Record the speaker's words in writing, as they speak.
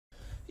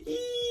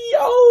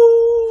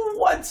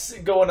What's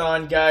going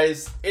on,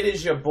 guys? It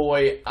is your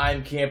boy,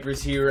 I'm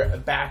Campers here,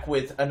 back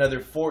with another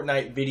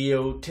Fortnite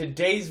video.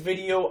 Today's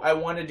video, I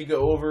wanted to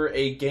go over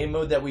a game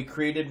mode that we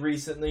created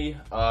recently.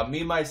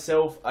 Me,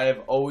 myself, I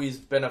have always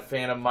been a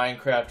fan of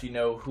Minecraft. You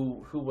know,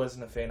 who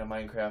wasn't a fan of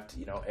Minecraft?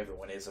 You know,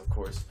 everyone is, of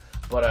course.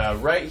 But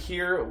right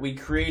here, we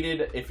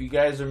created, if you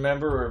guys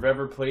remember or have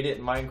ever played it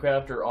in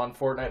Minecraft or on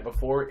Fortnite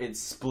before, it's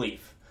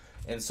Spleef.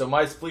 And so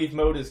my Spleef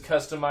mode is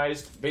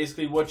customized.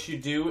 Basically what you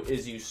do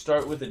is you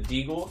start with a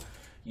deagle.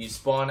 You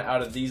spawn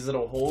out of these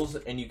little holes,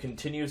 and you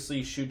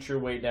continuously shoot your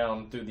way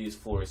down through these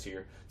floors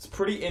here. It's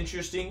pretty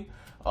interesting.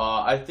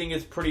 I think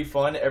it's pretty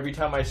fun. Every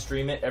time I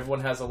stream it, everyone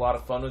has a lot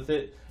of fun with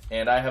it.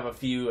 And I have a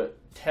few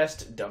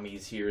test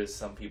dummies here, as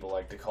some people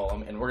like to call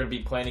them. And we're going to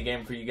be playing a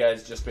game for you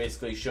guys, just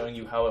basically showing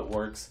you how it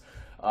works.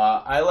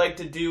 I like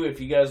to do, if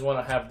you guys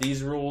want to have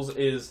these rules,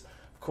 is,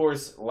 of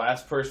course,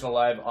 last person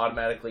alive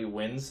automatically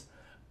wins.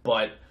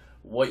 But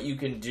what you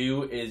can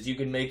do is you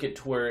can make it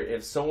to where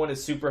if someone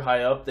is super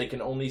high up, they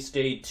can only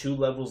stay 2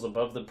 levels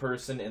above the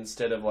person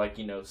instead of, like,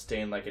 you know,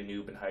 staying like a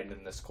noob and hiding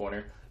in this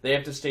corner. They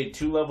have to stay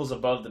 2 levels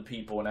above the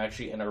people and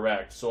actually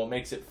interact, so it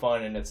makes it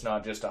fun and it's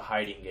not just a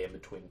hiding game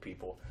between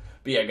people.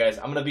 But yeah, guys,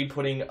 I'm going to be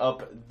putting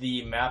up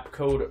the map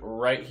code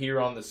right here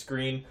on the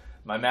screen.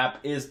 My map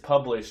is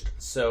published,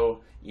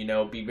 so, you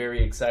know, be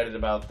very excited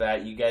about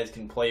that. You guys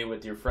can play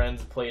with your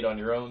friends, play it on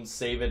your own,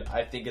 save it.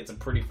 I think it's a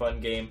pretty fun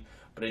game.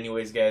 But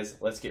anyways, guys,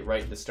 let's get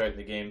right into starting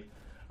the game.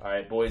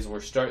 Alright, boys, we're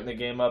starting the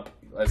game up.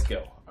 Let's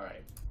go.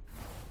 Alright.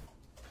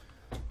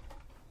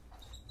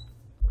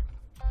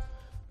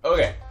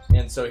 Okay,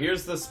 and so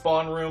here's the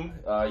spawn room.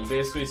 You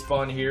basically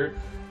spawn here.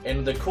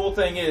 And the cool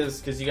thing is,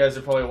 because you guys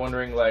are probably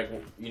wondering, like,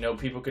 you know,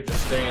 people could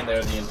just stay in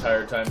there the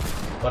entire time.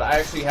 But I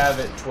actually have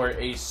it to where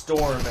a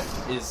storm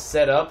is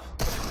set up,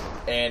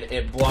 and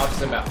it blocks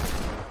them out.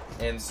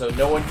 And so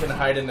no one can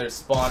hide in their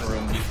spawn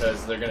room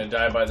because they're going to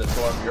die by the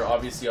storm. You're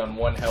obviously on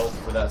 1 health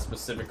for that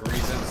specific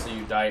reason, so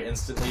you die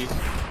instantly.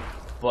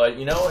 But,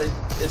 you know,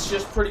 it's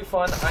just pretty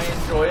fun. I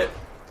enjoy it.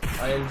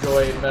 I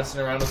enjoy messing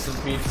around with some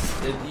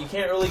peeps. You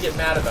can't really get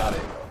mad about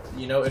it.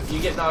 You know, if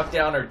you get knocked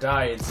down or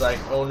die, it's like,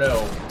 oh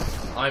no,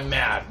 I'm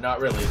mad.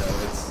 Not really,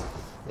 though.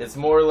 It's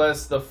more or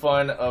less the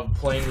fun of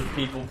playing with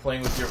people,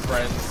 playing with your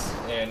friends,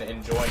 and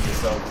enjoying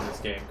yourself in this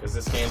game. Because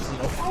this game's, you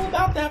know, all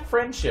about that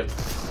friendship.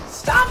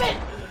 Stop it!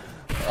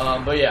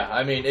 But yeah,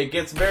 I mean, it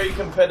gets very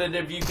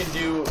competitive. You can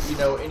do, you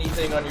know,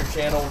 anything on your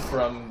channel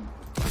from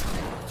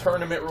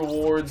tournament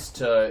rewards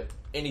to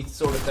any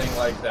sort of thing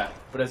like that.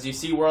 But as you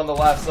see, we're on the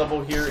last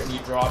level here, and you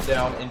drop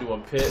down into a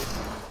pit.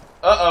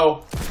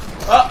 Uh-oh.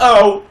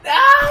 Uh-oh.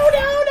 No,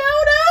 no,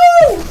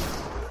 no,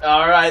 no!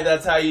 Alright,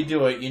 that's how you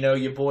do it. You know,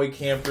 your boy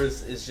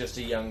Campers is just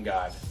a young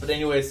god. But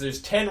anyways,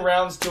 there's 10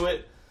 rounds to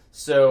it.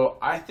 So,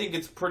 I think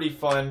it's pretty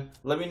fun.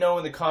 Let me know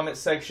in the comment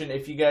section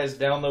if you guys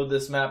download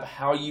this map,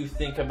 how you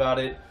think about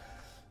it.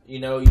 You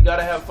know, you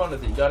gotta have fun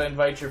with it. You gotta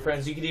invite your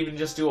friends. You could even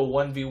just do a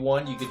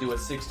 1v1. You could do a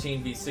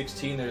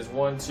 16v16. There's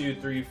 1, 2,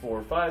 3,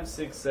 4, 5,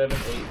 6, 7,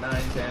 8,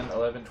 9, 10,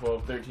 11,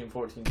 12, 13,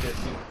 14,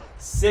 15,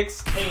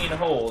 16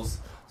 holes.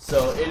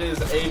 So it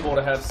is able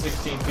to have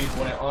 16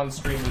 people, and on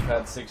stream we've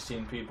had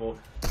 16 people.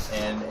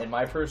 And in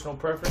my personal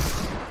preference,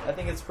 I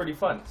think it's pretty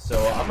fun. So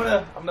I'm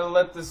gonna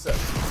let this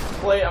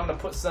play. I'm gonna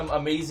put some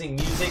amazing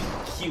music,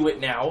 cue it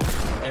now,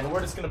 and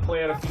we're just gonna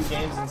play out a few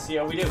games and see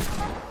how we do.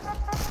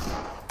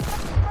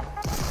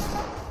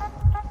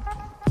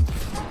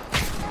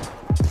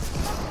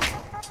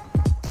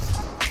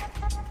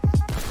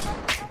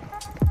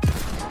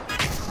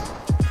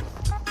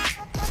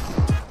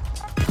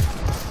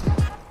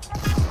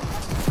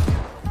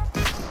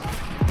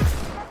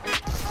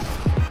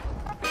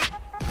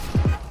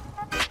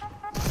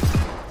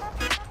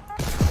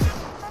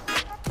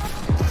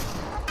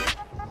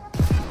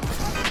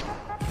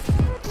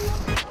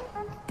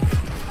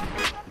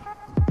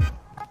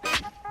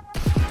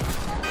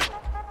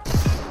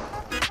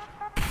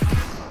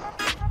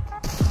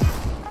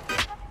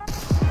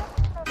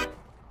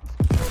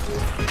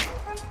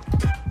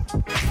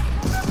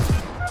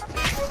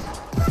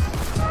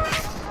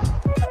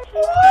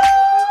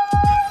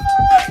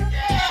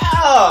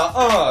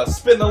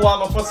 Spin the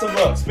llama for some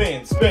luck.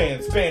 Spin,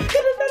 spin, spin.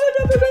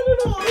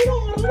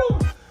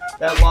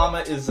 That llama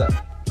is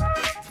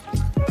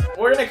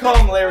we're gonna call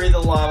him Larry the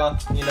llama.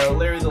 You know,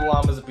 Larry the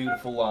llama is a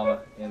beautiful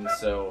llama, and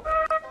so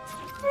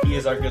he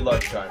is our good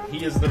luck charm.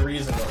 He is the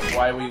reason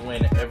why we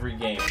win every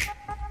game.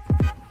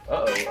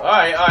 Uh-oh.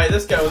 Alright,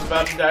 this guy was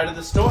about to die to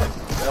the storm.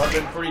 That would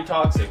have been pretty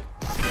toxic.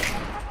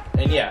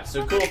 And yeah,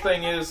 so cool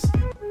thing is,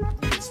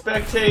 you can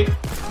spectate,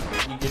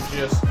 you can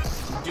just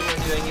do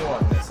anything you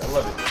want in this. I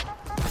love it.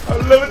 I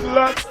love it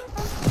lots.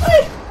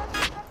 Hey.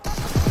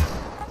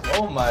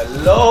 Oh my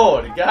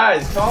lord,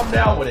 guys, calm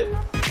down with it.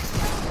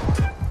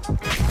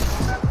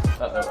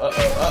 Uh-oh,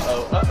 uh-oh,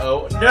 uh-oh,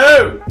 uh-oh.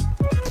 No!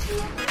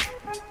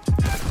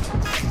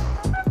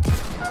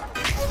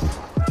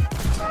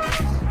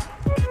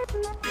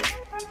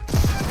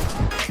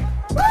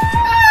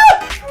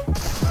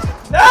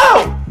 No!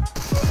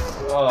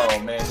 Oh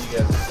man, you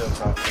guys are so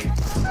toxic.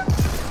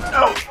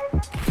 No!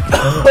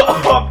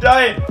 Oh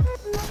die!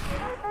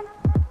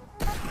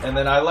 And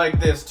then I like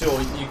this too.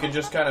 You can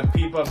just kind of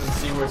peep up and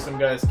see where some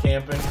guy's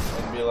camping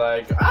and be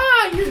like,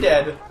 ah, you're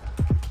dead.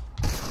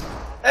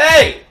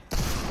 Hey!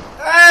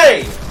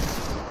 Hey!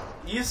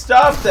 You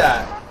stop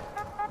that.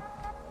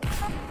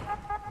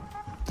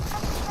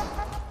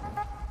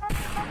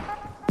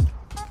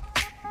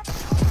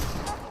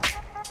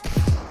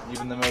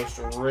 Even the most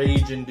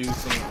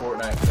rage-inducing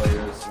Fortnite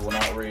players will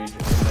not rage in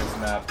this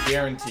map.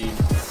 Guaranteed.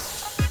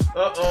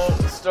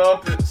 Uh-oh.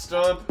 Stop it.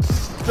 Stop.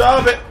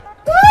 Stop it.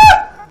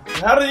 Ah!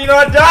 How did you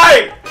not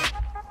die?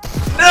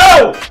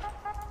 No!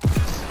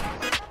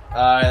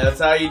 Alright, that's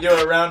how you do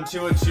it. Round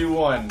 2 of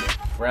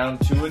 2-1.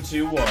 Round 2 of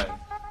 2-1.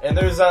 And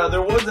there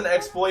was an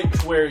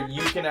exploit where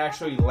you can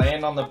actually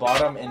land on the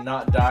bottom and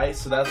not die,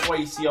 so that's why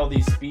you see all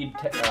these speed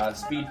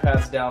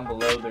pads down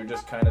below. They're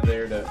just kind of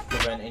there to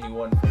prevent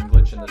anyone from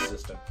glitching the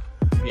system.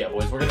 But yeah,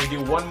 boys, we're gonna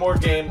do one more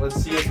game. Let's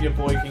see if your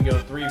boy can go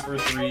 3 for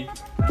 3.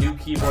 New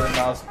keyboard and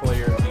mouse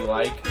player if you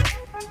like.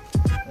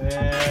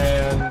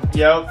 And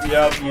yep,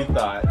 you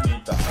thought.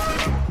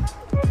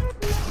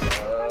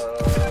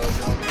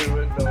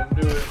 Don't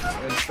do it.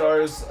 And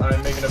stars,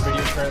 I'm making a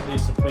video currently,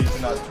 so please do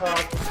not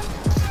talk.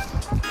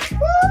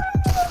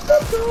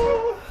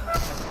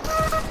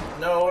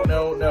 No.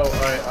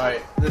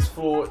 Alright. This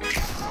fool.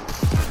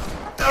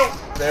 No!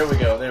 There we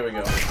go.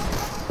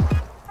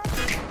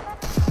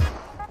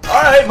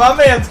 Alright, my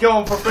man's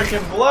going for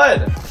freaking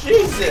blood.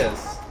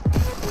 Jesus.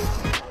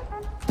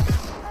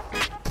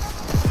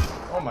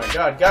 Oh my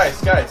god,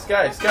 guys,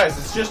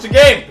 it's just a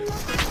game.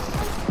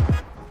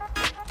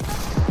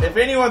 If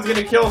anyone's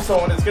gonna kill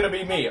someone, it's gonna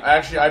be me.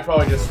 Actually, I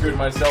probably just screwed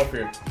myself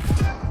here.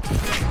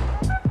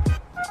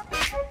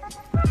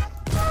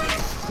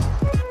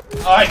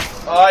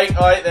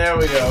 Alright, there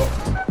we go.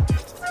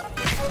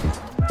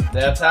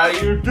 That's how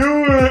you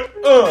do it!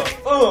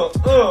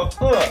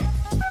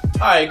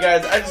 Alright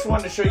guys, I just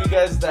wanted to show you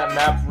guys that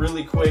map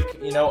really quick.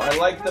 You know, I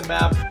like the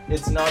map.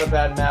 It's not a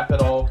bad map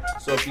at all.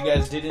 So if you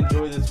guys did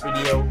enjoy this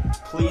video,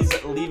 please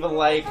leave a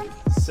like,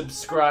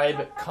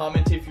 subscribe,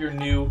 comment if you're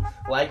new,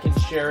 like and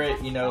share it.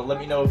 You know, let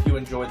me know if you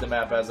enjoyed the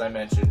map as I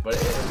mentioned. But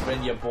it has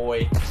been your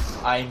boy,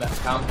 I'm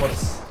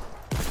Campos.